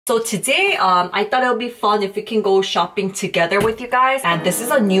So today, I thought it would be fun if we can go shopping together with you guys. And this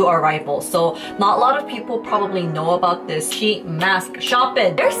is a new arrival, so not a lot of people probably know about this sheet mask.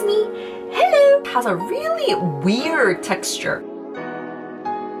 Shopping! There's me! Hello! It has a really weird texture.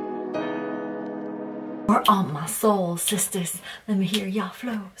 We're on my soul, sisters. Let me hear y'all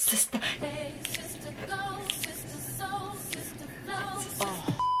flow, sister.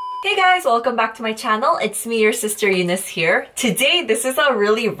 Hey guys, welcome back to my channel. It's me, your sister Eunice here. Today, this is a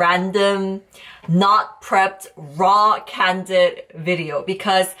really random, not prepped, raw, candid video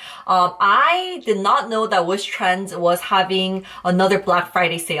because I did not know that Wishtrend was having another Black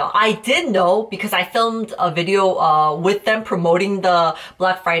Friday sale. I did know because I filmed a video with them promoting the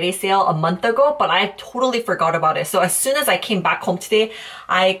Black Friday sale a month ago, but I totally forgot about it. So as soon as I came back home today,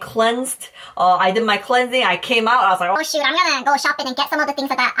 I cleansed, I did my cleansing, I came out, I was like, oh shoot, I'm gonna go shopping and get some of the things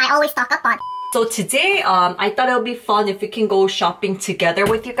that I always stock up on. So today, I thought it would be fun if we can go shopping together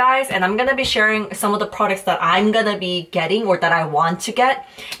with you guys, and I'm gonna be sharing some of the products that I'm gonna be getting or that I want to get.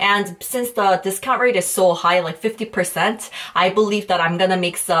 And since the discount rate is so high, like 50%, I believe that I'm gonna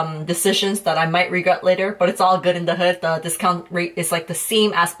make some decisions that I might regret later, but it's all good in the hood. The discount rate is like the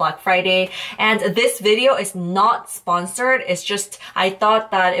same as Black Friday. And this video is not sponsored. It's just, I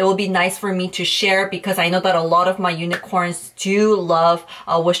thought that it would be nice for me to share because I know that a lot of my unicorns do love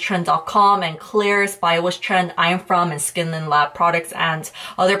Wishtrend.com and Klairs by Wishtrend, I'm From, and Skin and Lab products and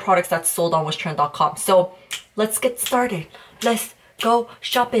other products that's sold on Wishtrend.com. So let's get started. Let's go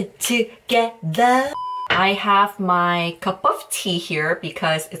shopping together. I have my cup of tea here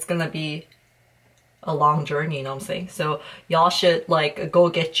because it's gonna be a long journey, you know what I'm saying? So y'all should like go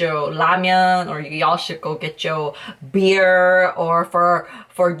get your ramen, or y'all should go get your beer, or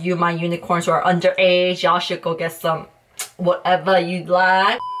for you my unicorns who are underage, y'all should go get some whatever you'd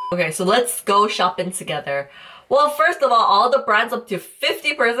like. Okay, so let's go shopping together. Well, first of all the brands up to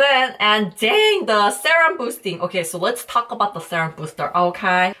 50%, and dang, the serum boosting. Okay, so let's talk about the serum booster,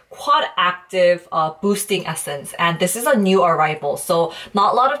 okay? Quad active boosting essence, and this is a new arrival, so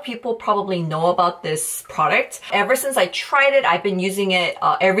not a lot of people probably know about this product. Ever since I tried it, I've been using it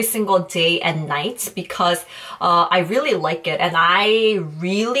every single day and night because I really like it, and I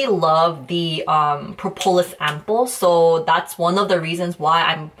really love the propolis ampoule, so that's one of the reasons why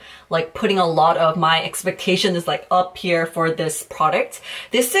I'm like putting a lot of my expectation is like up here for this product.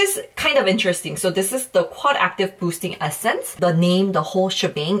 This is kind of interesting. So this is the Quad Active Boosting Essence. The name, the whole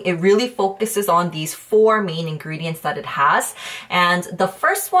shebang, it really focuses on these 4 main ingredients that it has. And the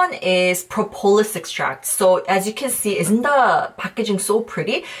first one is propolis extract. So as you can see, isn't the packaging so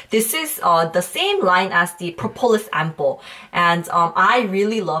pretty? This is the same line as the propolis ampoule. And I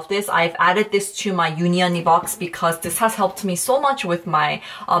really love this. I've added this to my EuniUnni box because this has helped me so much with my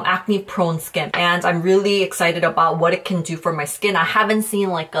acne prone skin, and I'm really excited about what it can do for my skin. I haven't seen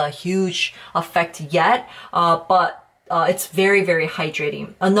like a huge effect yet, but it's very, very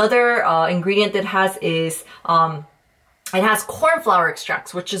hydrating. Another ingredient it has is it has corn flower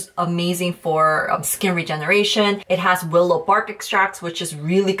extracts, which is amazing for skin regeneration. It has willow bark extracts, which is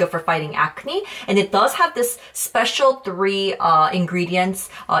really good for fighting acne. And it does have this special 3 ingredients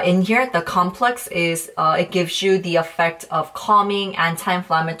in here. The complex is, it gives you the effect of calming,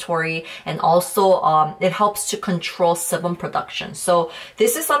 anti-inflammatory, and also it helps to control sebum production. So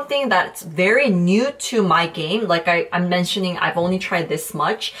this is something that's very new to my game. Like I'm mentioning, I've only tried this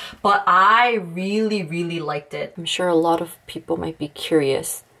much, but I really, really liked it. I'm sure a lot of people might be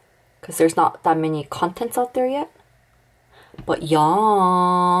curious because there's not that many contents out there yet, but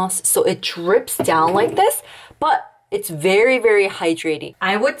yes, so it drips down like this, but it's very, very hydrating.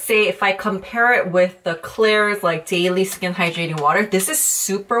 I would say if I compare it with the Klairs like daily skin hydrating water, this is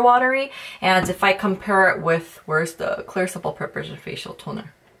super watery. And if I compare it with, where's the Klairs Supple Preparation Facial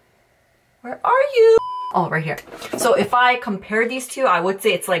Toner? Where are you? Oh, right here. So if I compare these two, I would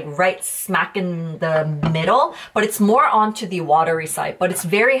say it's like right smack in the middle, but it's more onto the watery side, but it's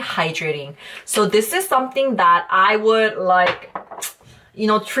very hydrating. So this is something that I would like, you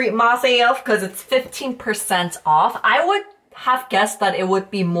know, treat myself because it's 15% off. I would have guessed that it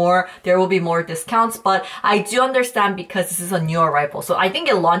would be more, there will be more discounts, but I do understand because this is a new arrival. So I think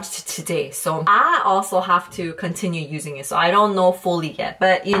it launched today. So I also have to continue using it. So I don't know fully yet,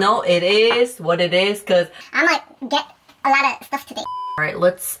 but you know, it is what it is because I might get a lot of stuff today. All right,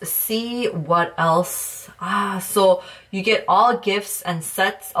 let's see what else. So you get all gifts and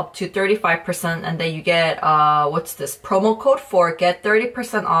sets up to 35%, and then you get, what's this? Promo code for get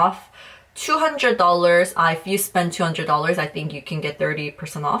 30% off. $200. If you spend $200, I think you can get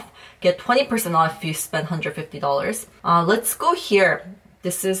 30% off. Get 20% off if you spend $150. Let's go here.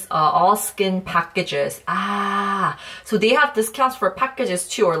 This is all skin packages. So they have discounts for packages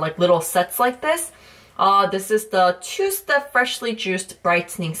too, or like little sets like this. This is the 2-step freshly juiced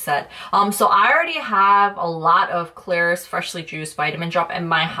brightening set. So I already have a lot of Klairs freshly juiced vitamin drop in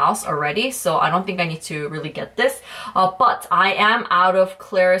my house already, so I don't think I need to really get this. But I am out of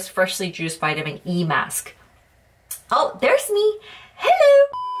Klairs freshly juiced vitamin E mask. Oh, there's me.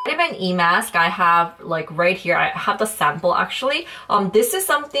 Hello. Vitamin E mask I have like right here. I have the sample actually. This is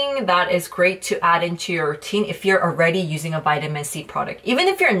something that is great to add into your routine if you're already using a vitamin C product. Even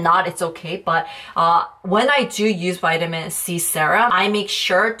if you're not, it's okay. But when I do use vitamin C serum, I make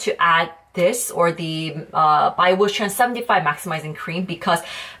sure to add this or the by Wishtrend 75 maximizing cream, because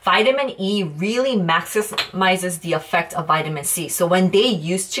vitamin E really maximizes the effect of vitamin C. So when they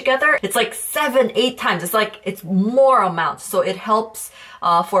use together, it's like 7-8 times. It's like it's more amount. So it helps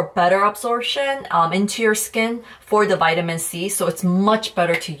for better absorption into your skin for the vitamin C. So it's much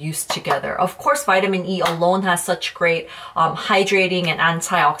better to use together. Of course, vitamin E alone has such great hydrating and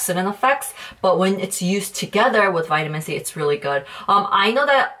antioxidant effects, but when it's used together with vitamin C, it's really good. I know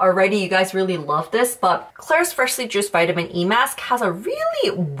that already you guys really love this, but Klairs Freshly Juiced Vitamin E Mask has a really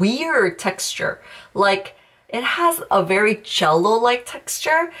weird texture. Like, it has a very jello-like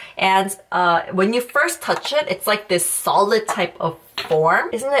texture, and when you first touch it, it's like this solid type of form.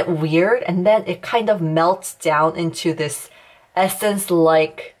 Isn't it weird? And then it kind of melts down into this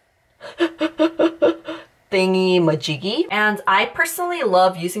essence-like thingy majiggy. And I personally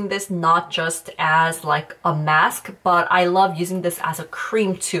love using this not just as like a mask, but I love using this as a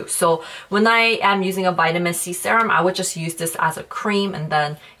cream too. So when I am using a vitamin C serum, I would just use this as a cream, and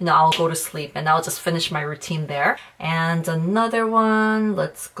then, you know, I'll go to sleep and I'll just finish my routine there. And another one,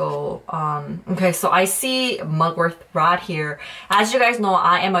 let's go. Okay, so I see mugwort right here. As you guys know,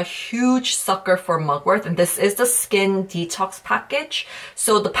 I am a huge sucker for mugwort, and this is the skin detox package.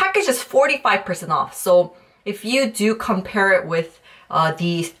 So the package is 45% off. So if you do compare it with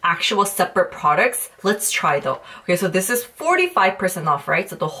the actual separate products, let's try though. Okay, so this is 45% off, right?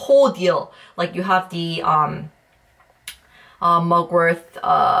 So the whole deal, like you have the mugwort,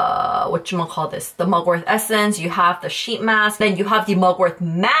 whatchamacallit, the mugwort essence, you have the sheet mask, then you have the mugwort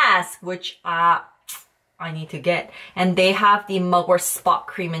mask, which I need to get. And they have the mugwort spot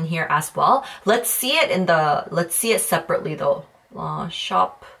cream in here as well. Let's see it separately though.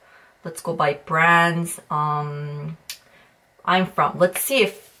 Shop. Let's go by brands. Let's see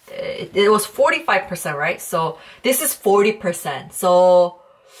if it was 45%, right? So this is 40%. So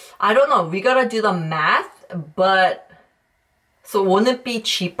I don't know. We gotta do the math, but so wouldn't it be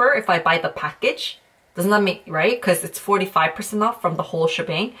cheaper if I buy the package? Doesn't that make, right? Because it's 45% off from the whole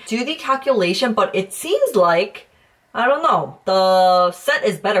shebang. Do the calculation, but it seems like, I don't know, the set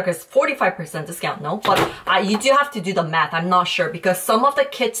is better because 45% discount, no? But you do have to do the math. I'm not sure, because some of the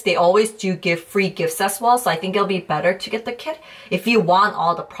kits, they always do give free gifts as well. So I think it'll be better to get the kit if you want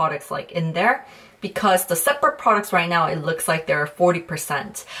all the products like in there, because the separate products right now, it looks like they're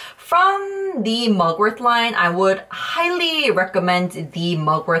 40%. From the mugwort line, I would highly recommend the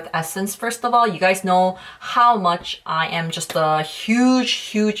mugwort essence. First of all, you guys know how much I am just a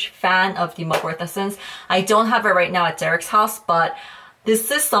huge fan of the mugwort essence. I don't have it right now at Derek's house, but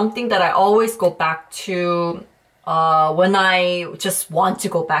this is something that I always go back to when I just want to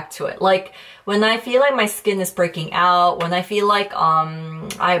go back to it. Like when I feel like my skin is breaking out, when I feel like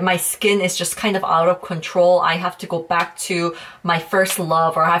my skin is just kind of out of control, I have to go back to my first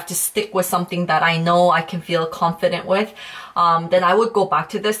love, or I have to stick with something that I know I can feel confident with, then I would go back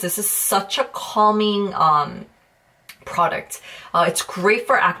to this. This is such a calming product. It's great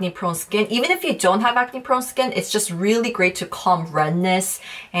for acne prone skin. Even if you don't have acne prone skin, it's just really great to calm redness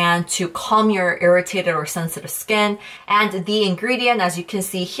and to calm your irritated or sensitive skin. And the ingredient, as you can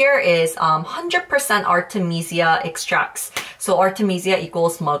see here, is 100% Artemisia extracts. So Artemisia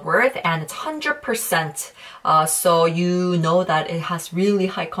equals mugwort, and it's 100%. So you know that it has really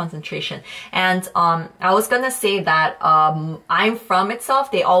high concentration. And I was gonna say that I'm From itself,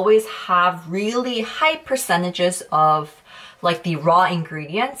 they always have really high percentages of like the raw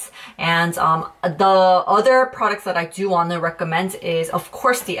ingredients. And the other products that I do want to recommend is, of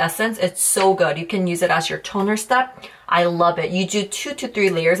course, the essence. It's so good. You can use it as your toner step. I love it. You do 2 to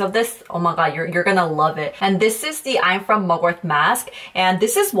 3 layers of this. Oh my god, you're gonna love it. And this is the I'm From Mugwort mask, and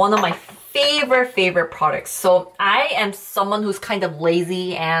this is one of my favorite products. So I am someone who's kind of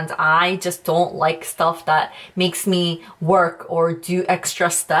lazy, and I just don't like stuff that makes me work or do extra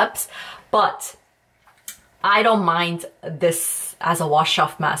steps, but I don't mind this as a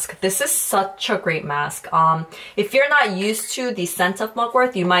wash-off mask. This is such a great mask. If you're not used to the scent of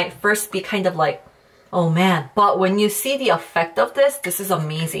mugwort, you might first be kind of like, Oh man, but when you see the effect of this, this is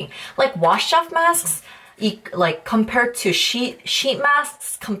amazing. Like wash-off masks, like compared to sheet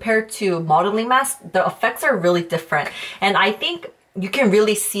masks, compared to modeling masks, the effects are really different. And I think you can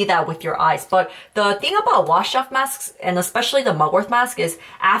really see that with your eyes. But the thing about wash-off masks, and especially the mugwort mask, is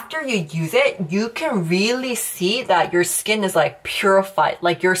after you use it, you can really see that your skin is like purified.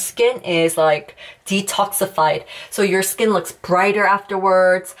 Like your skin is like detoxified. So your skin looks brighter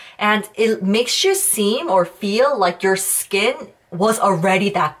afterwards, and it makes you seem or feel like your skin was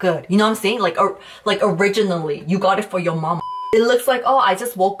already that good. You know what I'm saying? Like originally, you got it for your mom. It looks like, oh, I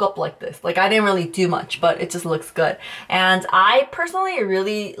just woke up like this. Like I didn't really do much, but it just looks good. And I personally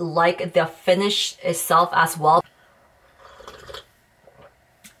really like the finish itself as well.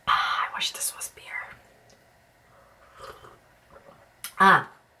 I wish this was beer.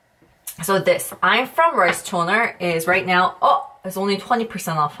 So this I'm From Rice Toner is right now, oh, it's only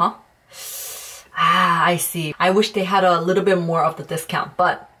 20% off, huh? I see. I wish they had a little bit more of the discount,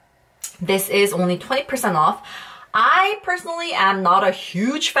 but this is only 20% off. I personally am not a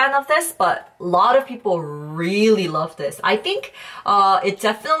huge fan of this, but a lot of people really love this. I think it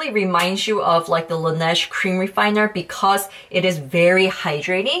definitely reminds you of like the Laneige cream refiner because it is very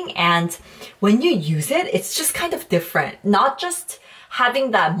hydrating, and when you use it, it's just kind of different. Not just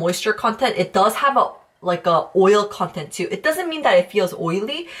having that moisture content, it does have a oil content too. It doesn't mean that it feels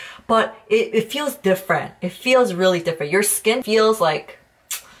oily, but it feels different. It feels really different. Your skin feels like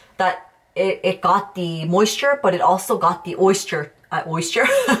that it got the moisture, but it also got the oyster.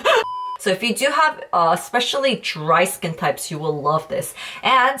 So if you do have especially dry skin types, you will love this.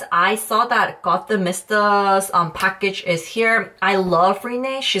 And I saw that Got the Mista's package is here. I love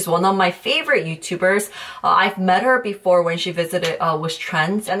Renee. She's one of my favorite YouTubers. I've met her before when she visited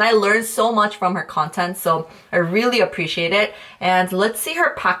Wishtrend, and I learned so much from her content, so I really appreciate it. And let's see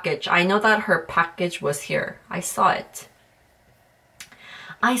her package. I know that her package was here. I saw it.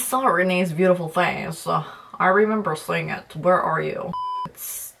 I saw Renee's beautiful face. I remember seeing it. Where are you?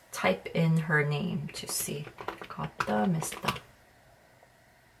 Let's type in her name to see. Got the Mista.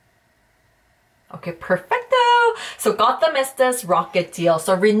 Okay, perfecto. So Got the Mista's Rocket Deal.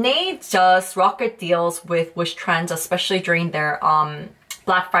 So Renee does rocket deals with Wishtrend, especially during their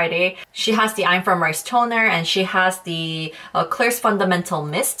Black Friday. She has the I'm From Rice Toner, and she has the Klairs Fundamental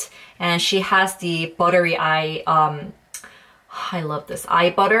Mist, and she has the Buttery Eye I love this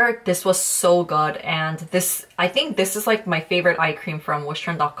eye butter. This was so good, and this, I think this is like my favorite eye cream from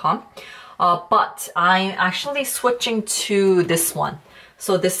Wishtrend.com. But I'm actually switching to this one.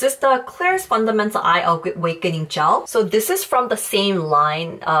 So this is the Klairs Fundamental Eye Awakening Gel. So this is from the same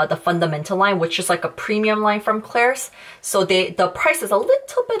line, the Fundamental line, which is like a premium line from Klairs. So the price is a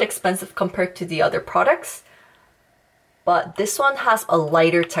little bit expensive compared to the other products, but this one has a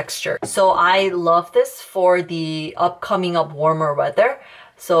lighter texture. So I love this for the upcoming warmer weather.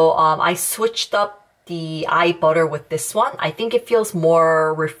 So I switched up the eye butter with this one. I think it feels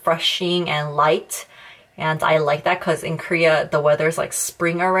more refreshing and light. And I like that because in Korea, the weather is like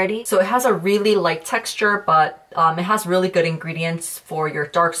spring already. So it has a really light texture, but it has really good ingredients for your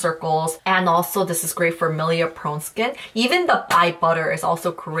dark circles. And also this is great for milia prone skin. Even the eye butter is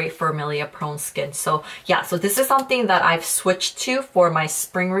also great for milia prone skin. So yeah, so this is something that I've switched to for my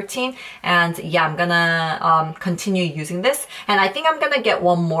spring routine. And yeah, I'm gonna continue using this. And I think I'm gonna get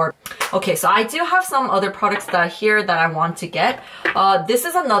one more. Okay, so I do have some other products that I want to get. This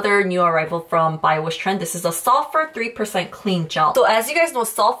is another new arrival from Wishtrend. This is a Sulfur 3% Clean Gel. So as you guys know,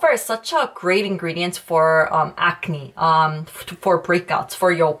 sulfur is such a great ingredient for acne, for breakouts,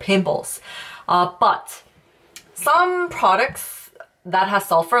 for your pimples. But some products that has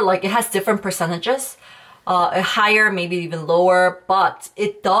sulfur, like it has different percentages. Higher, maybe even lower, but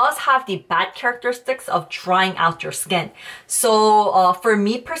it does have the bad characteristics of drying out your skin. So for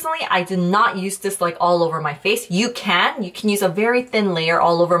me personally, I do not use this like all over my face. You can use a very thin layer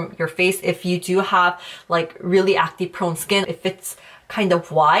all over your face if you do have like really acne prone skin. If it's kind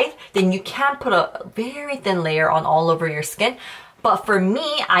of wide, then you can put a very thin layer on all over your skin. But for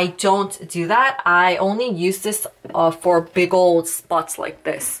me, I don't do that. I only use this for big old spots like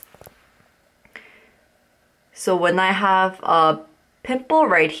this. So when I have a pimple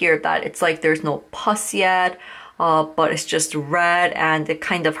right here that it's like there's no pus yet, but it's just red and it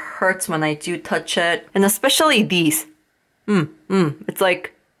kind of hurts when I do touch it. And especially these. It's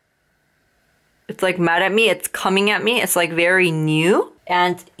like mad at me, it's coming at me, it's like very new.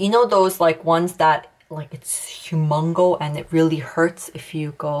 And you know those like ones that like it's humongo and it really hurts if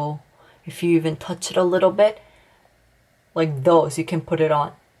you even touch it a little bit? Like those, you can put it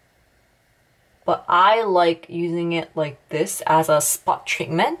on. But I like using it like this as a spot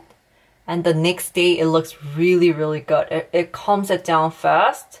treatment. and the next day it looks really, really good. It calms it down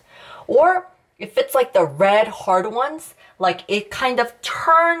fast. Or if it's like the red hard ones, like it kind of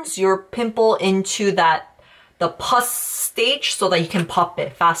turns your pimple into the pus stage so that you can pop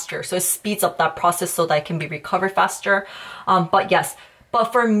it faster. So it speeds up that process so that it can be recovered faster. But yes, but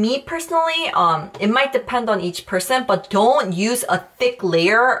for me personally, it might depend on each person, but don't use a thick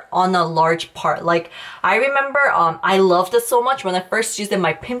layer on a large part. Like I remember, I loved it so much when I first used it,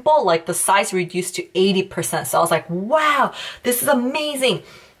 my pimple, like the size reduced to 80%. So I was like, wow, this is amazing.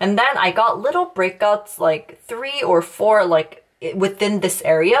 And then I got little breakouts, like 3 or 4, like within this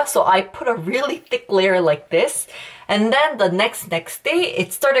area. So I put a really thick layer like this. And then the next day,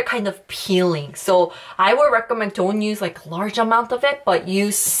 it started kind of peeling. So I would recommend don't use like large amount of it, but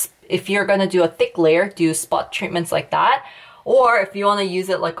use, if you're gonna do a thick layer, do spot treatments like that. Or if you wanna use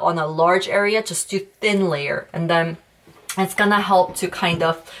it like on a large area, just do thin layer. And then it's gonna help to kind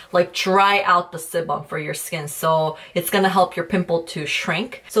of like dry out the sebum for your skin. So it's gonna help your pimple to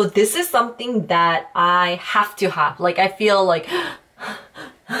shrink. So this is something that I have to have. Like I feel like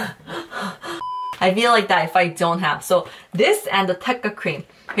that if I don't have. So this and the Teca cream.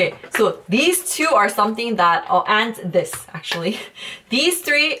 Okay, so these two are something that, oh, and this actually. These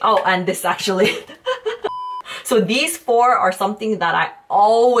 3, oh, and this actually. So these 4 are something that I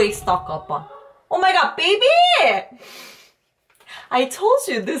always stock up on. Oh my god, baby! I told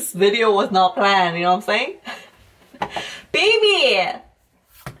you this video was not planned, you know what I'm saying? Baby!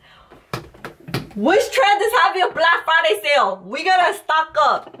 Wishtrend is having a Black Friday sale. We gotta stock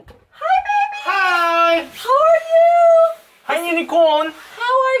up. Hi, baby! Hi! How are you? Hi, Unicorn!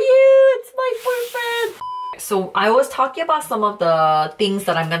 How are you? It's my boyfriend. So I was talking about some of the things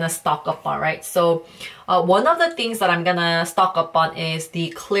that I'm gonna stock up on, right? So one of the things that I'm gonna stock up on is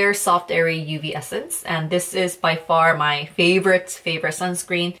the Klairs Soft Airy UV Essence. And this is by far my favorite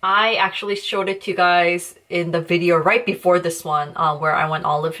sunscreen. I actually showed it to you guys in the video right before this one where I went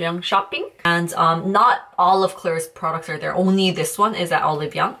Olive Young shopping. And not all of Klairs products are there. Only this one is at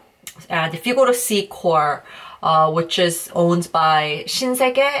Olive Young. And if you go to C-Core, which is owned by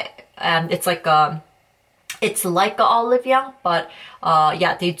신세계, and it's like a Olive Young, but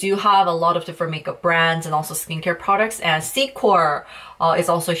yeah, they do have a lot of different makeup brands and also skincare products. And C-Core is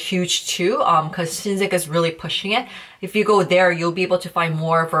also huge too, because Shinsegae is really pushing it. If you go there, you'll be able to find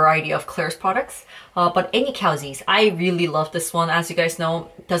more variety of Klairs products. But any cowsies, I really love this one. As you guys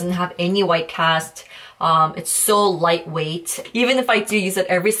know, it doesn't have any white cast. It's so lightweight. Even if I do use it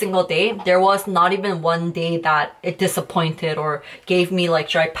every single day, there was not even one day that it disappointed or gave me like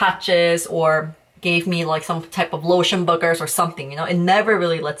dry patches or gave me like some type of lotion boogers or something, you know, it never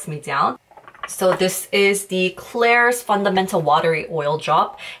really lets me down. So this is the Klairs Fundamental Watery Oil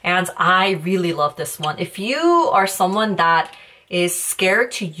Drop, and I really love this one. If you are someone that is scared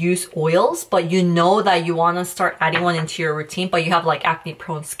to use oils, but you know that you want to start adding one into your routine, but you have like acne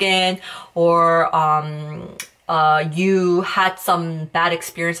prone skin or you had some bad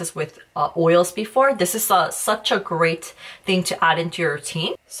experiences with oils before, this is such a great thing to add into your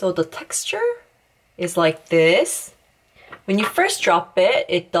routine. So the texture is like this. When you first drop it,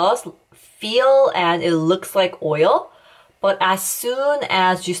 it does feel and it looks like oil, but as soon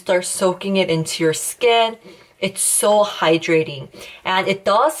as you start soaking it into your skin, it's so hydrating. And it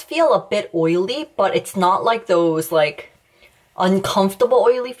does feel a bit oily, but it's not like those like uncomfortable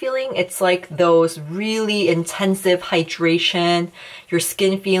oily feeling. It's like those really intensive hydration, your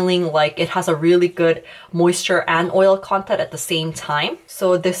skin feeling like it has a really good moisture and oil content at the same time.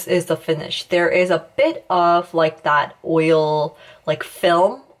 So this is the finish. There is a bit of like that oil like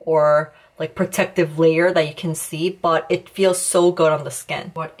film or like protective layer that you can see, but it feels so good on the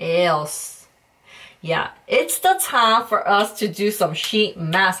skin. What else? Yeah, it's the time for us to do some sheet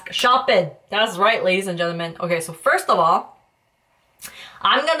mask shopping. That's right, ladies and gentlemen. Okay, so first of all,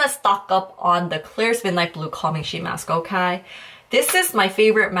 I'm gonna stock up on the Klairs Midnight Blue Calming Sheet Mask, okay? This is my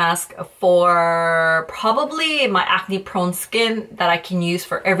favorite mask for probably my acne-prone skin that I can use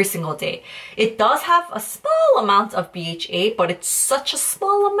for every single day. It does have a small amount of BHA, but it's such a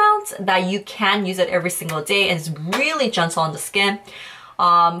small amount that you can use it every single day, and it's really gentle on the skin.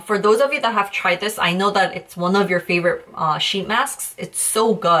 For those of you that have tried this, I know that it's one of your favorite sheet masks. It's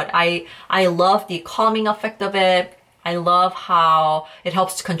so good. I love the calming effect of it. I love how it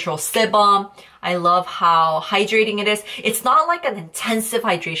helps to control sebum. I love how hydrating it is. It's not like an intensive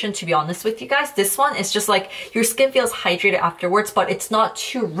hydration, to be honest with you guys. This one is just like your skin feels hydrated afterwards, but it's not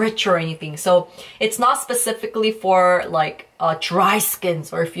too rich or anything. So it's not specifically for like dry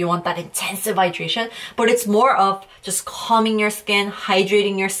skins or if you want that intensive hydration, but it's more of just calming your skin,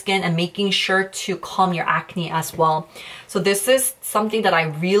 hydrating your skin, and making sure to calm your acne as well. So this is something that I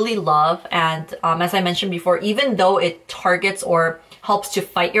really love, and as I mentioned before, even though it targets or helps to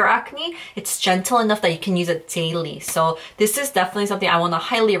fight your acne, it's gentle enough that you can use it daily. So this is definitely something I want to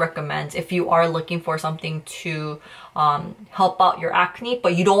highly recommend if you are looking for something to help out your acne,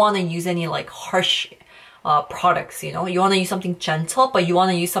 but you don't want to use any like harsh products, you know. You want to use something gentle, but you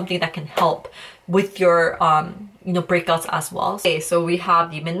want to use something that can help with your you know, breakouts as well. Okay, so we have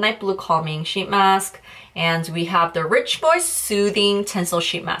the Midnight Blue Calming Sheet Mask, and we have the Rich Moist Soothing TENCIL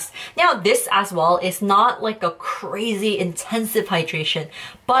Sheet Mask. Now this as well is not like a crazy intensive hydration,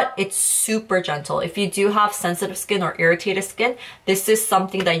 but it's super gentle. If you do have sensitive skin or irritated skin, this is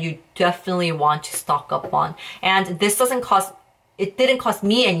something that you definitely want to stock up on. And this doesn't cost, it didn't cost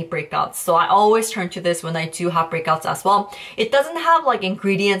me any breakouts, so I always turn to this when I do have breakouts as well. It doesn't have like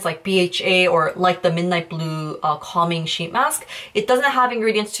ingredients like BHA or like the Midnight Blue Calming Sheet Mask. It doesn't have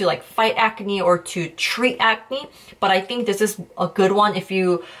ingredients to like fight acne or to treat acne, but I think this is a good one if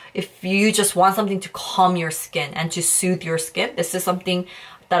you just want something to calm your skin and to soothe your skin. This is something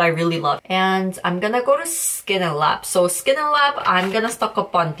that I really love. And I'm gonna go to Skin and Lab. So Skin and Lab, I'm gonna stock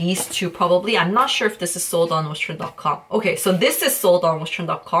up on these two probably. I'm not sure if this is sold on Wishtrend.com. Okay, so this is sold on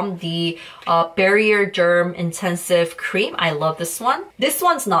Wishtrend.com. The Barrier Germ Intensive Cream. I love this one. This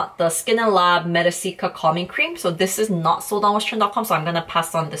one's not. The Skin and Lab Metasica Calming Cream. So this is not sold on Wishtrend.com, so I'm gonna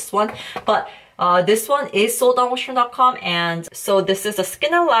pass on this one. But this one is sold on Wishtrend.com, and so this is a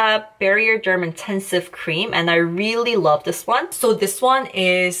Skin and Lab Barrier Germ Intensive Cream, and I really love this one. So this one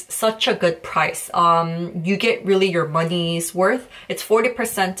is such a good price. You get really your money's worth. It's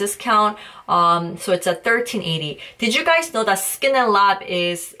 40% discount, so it's at $13.80. Did you guys know that Skin and Lab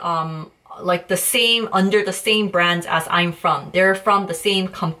is like the same, under the same brand as I'm From? They're from the same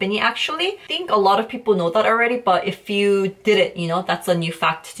company actually. I think a lot of people know that already, but if you didn't, you know, that's a new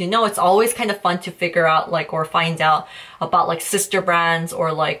fact to know. It's always kind of fun to figure out like, or find out about like sister brands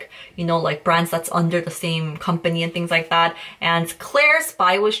or like, you know, like brands that's under the same company and things like that. And Klairs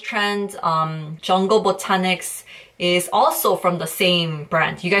by Wishtrend, Jungle Botanics is also from the same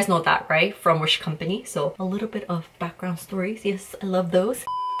brand. You guys know that, right? From which company? So a little bit of background stories. Yes, I love those.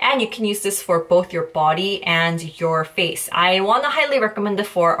 And you can use this for both your body and your face. I want to highly recommend it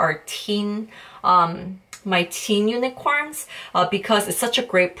for our teen, my teen unicorns, because it's such a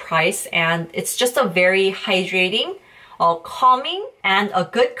great price and it's just a very hydrating, calming, and a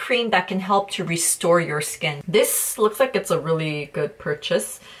good cream that can help to restore your skin. This looks like it's a really good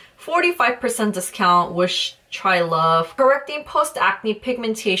purchase. 45% discount, Wish Try Love. Correcting Post-Acne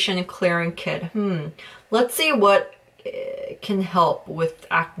Pigmentation and Clearing Kit. Let's see what can help with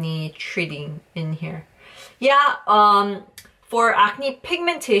acne treating in here. Yeah, for acne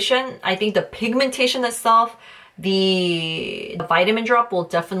pigmentation, I think the pigmentation itself, the vitamin drop will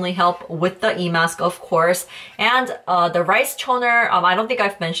definitely help with the e-mask, of course. And the rice toner, I don't think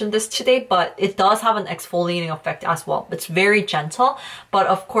I've mentioned this today, but it does have an exfoliating effect as well. It's very gentle, but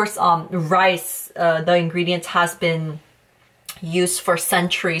of course, rice, the ingredient has been used for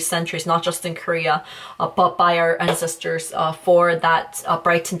centuries, not just in Korea, but by our ancestors for that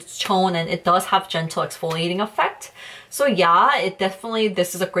brightened tone, and it does have gentle exfoliating effect. So yeah, it definitely,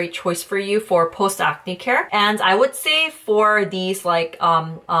 this is a great choice for you for post-acne care. And I would say for these like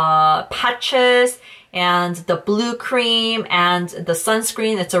patches and the blue cream and the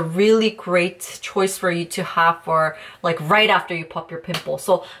sunscreen, it's a really great choice for you to have for like right after you pop your pimple.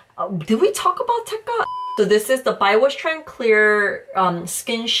 So did we talk about Teca? So this is the by Wishtrend Clear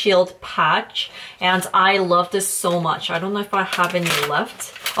Skin Shield Patch, and I love this so much. I don't know if I have any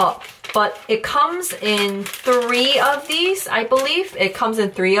left. But it comes in 3 of these, I believe. It comes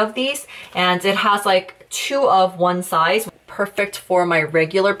in 3 of these, and it has like 2 of one size, perfect for my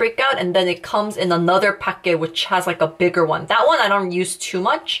regular breakout. And then it comes in another packet which has like a bigger one. That one I don't use too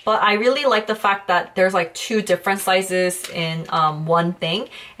much, but I really like the fact that there's like 2 different sizes in one thing.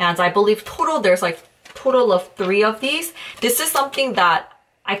 And I believe there's like total of 3 of these. This is something that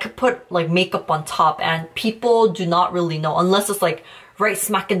I could put like makeup on top and people do not really know unless it's like right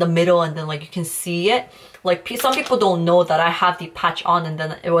smack in the middle and then like you can see it. Like some people don't know that I have the patch on and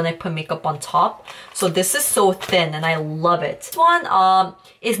then when I put makeup on top. So this is so thin and I love it. This one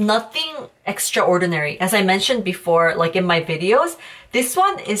is nothing extraordinary. As I mentioned before, like in my videos, this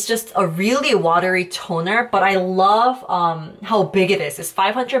one is just a really watery toner, but I love how big it is. It's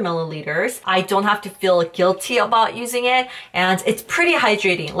 500 milliliters. I don't have to feel guilty about using it, and it's pretty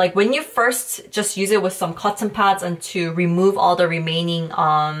hydrating. Like when you first just use it with some cotton pads and to remove all the remaining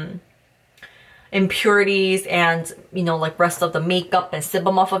impurities and, you know, like rest of the makeup and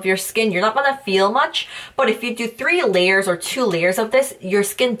sebum off of your skin, you're not gonna feel much. But if you do 3 layers or 2 layers of this, your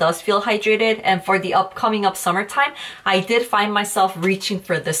skin does feel hydrated. And for the upcoming summertime, I did find myself reaching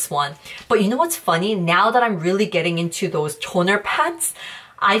for this one. But you know what's funny? Now that I'm really getting into those toner pads,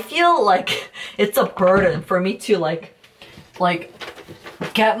 I feel like it's a burden for me to like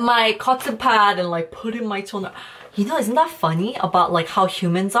get my cotton pad and like put in my toner. You know, isn't that funny about like how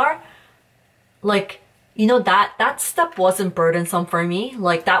humans are? Like, you know, that step wasn't burdensome for me.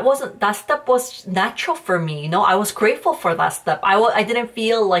 Like that step was natural for me. You know, I was grateful for that step. I didn't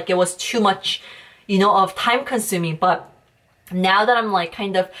feel like it was too much, you know, of time consuming. But now that I'm like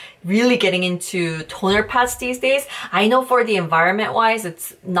kind of really getting into toner pads these days, I know for the environment wise,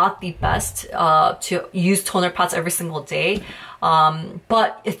 it's not the best to use toner pads every single day.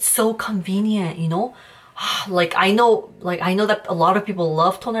 But it's so convenient, you know? Like I know that a lot of people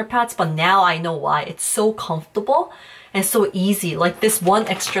love toner pads, but now I know why. It's so comfortable and so easy. Like this one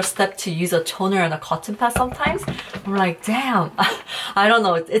extra step to use a toner and a cotton pad sometimes, I'm like, damn. I don't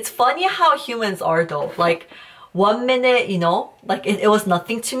know. It's funny how humans are though. Like 1 minute, you know, like it was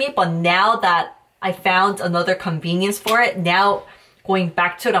nothing to me, but now that I found another convenience for it, now going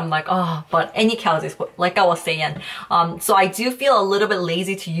back to it, I'm like, oh, but any calories, like I was saying. So I do feel a little bit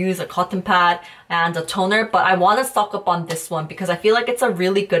lazy to use a cotton pad and a toner, but I want to stock up on this one because I feel like it's a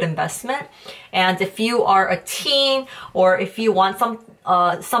really good investment. And if you are a teen or if you want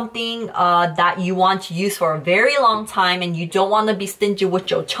something that you want to use for a very long time and you don't want to be stingy with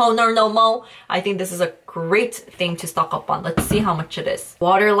your toner no more, I think this is a great thing to stock up on. Let's see how much it is.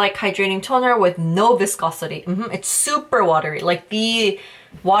 Water-like hydrating toner with no viscosity. It's super watery, like the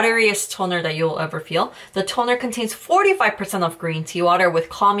wateriest toner that you'll ever feel. The toner contains 45% of green tea water with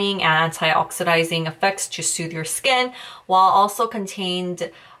calming and antioxidizing effects to soothe your skin, while also contained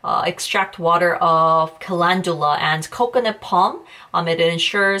extract water of calendula and coconut palm. It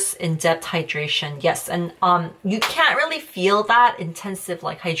ensures in-depth hydration. Yes, and you can't really feel that intensive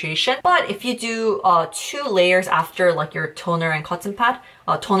like hydration, but if you do 2 layers after like your toner and cotton pad,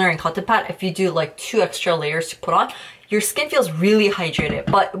 if you do like 2 extra layers to put on, your skin feels really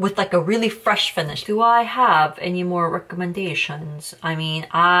hydrated, but with like a really fresh finish. Do I have any more recommendations? I mean,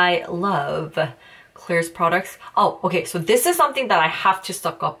 I love Klairs products. Oh, okay, so this is something that I have to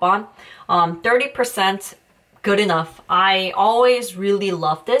stock up on. 30% good enough. I always really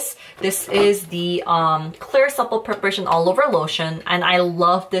love this. This is the Klairs Supple Preparation All Over Lotion, and I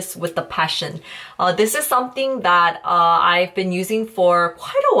love this with the passion. This is something that I've been using for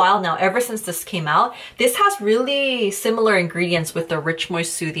quite a while now, ever since this came out. This has really similar ingredients with the Rich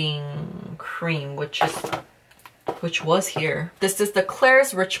Moist Soothing Cream, which was here. This is the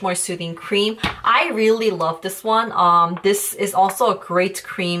Klairs Rich Moist Soothing Cream. I really love this one. This is also a great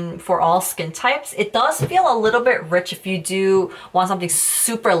cream for all skin types. It does feel a little bit rich if you do want something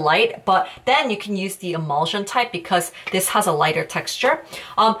super light, but then you can use the emulsion type because this has a lighter texture.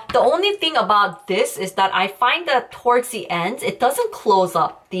 The only thing about this is that I find that towards the end, it doesn't close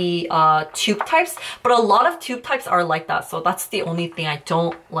up the tube types, but a lot of tube types are like that. So that's the only thing I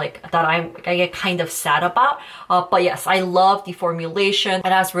don't like, that I get kind of sad about. But yes, I love the formulation.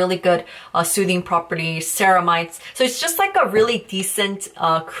 It has really good soothing properties, ceramides. So it's just like a really decent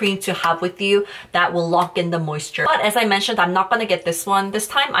cream to have with you that will lock in the moisture. But as I mentioned, I'm not gonna get this one this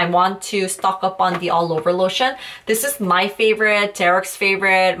time. I want to stock up on the All Over Lotion. This is my favorite, Derek's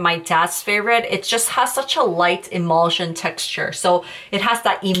favorite, my dad's favorite. It just has such a light emulsion texture. So it has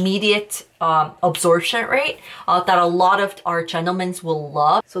that immediate absorption rate that a lot of our gentlemen will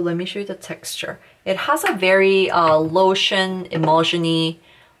love. So let me show you the texture. It has a very lotion, emulsion-y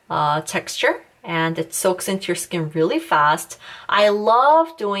texture, and it soaks into your skin really fast. I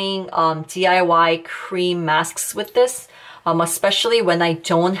love doing DIY cream masks with this, especially when I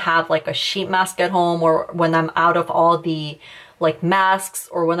don't have like a sheet mask at home or when I'm out of all the like masks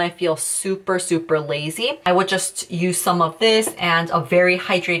or when I feel super lazy, I would just use some of this and a very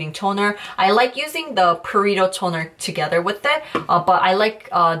hydrating toner. I like using the Purito toner together with it, but I like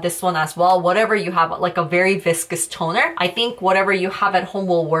this one as well. Whatever you have, like a very viscous toner. I think whatever you have at home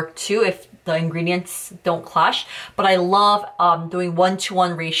will work too if the ingredients don't clash. But I love doing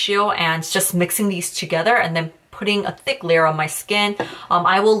 1-to-1 ratio and just mixing these together and then putting a thick layer on my skin.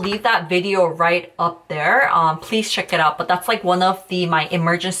 I will leave that video right up there. Please check it out. But that's like one of my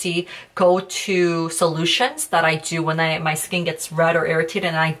emergency go-to solutions that I do when my skin gets red or irritated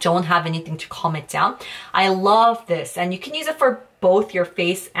and I don't have anything to calm it down. I love this, and you can use it for both your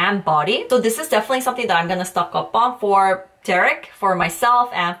face and body. So this is definitely something that I'm gonna stock up on for Derek, for myself,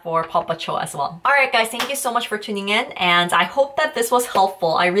 and for Papa Cho as well. Alright guys, thank you so much for tuning in, and I hope that this was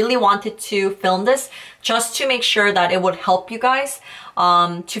helpful. I really wanted to film this just to make sure that it would help you guys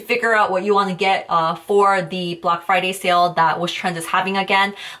to figure out what you want to get for the Black Friday sale that Wishtrend is having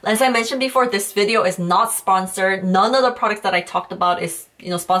again. As I mentioned before, this video is not sponsored. None of the products that I talked about is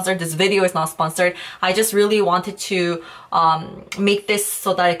sponsored. This video is not sponsored. I just really wanted to make this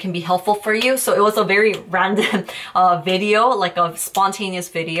so that it can be helpful for you. So it was a very random video, like a spontaneous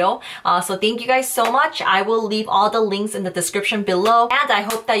video. So thank you guys so much. I will leave all the links in the description below, and I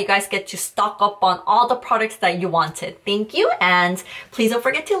hope that you guys get to stock up on all the products that you wanted. Thank you, and please don't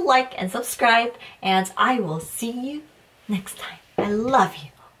forget to like and subscribe, and I will see you next time. I love you.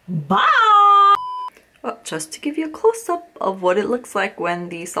 Bye! Well, just to give you a close-up of what it looks like when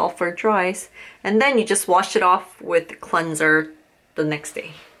the sulfur dries, and then you just wash it off with the cleanser the next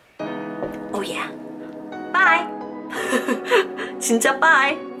day. Oh yeah. Bye! 진짜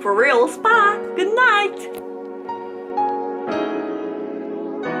bye! For reals, bye! Good night!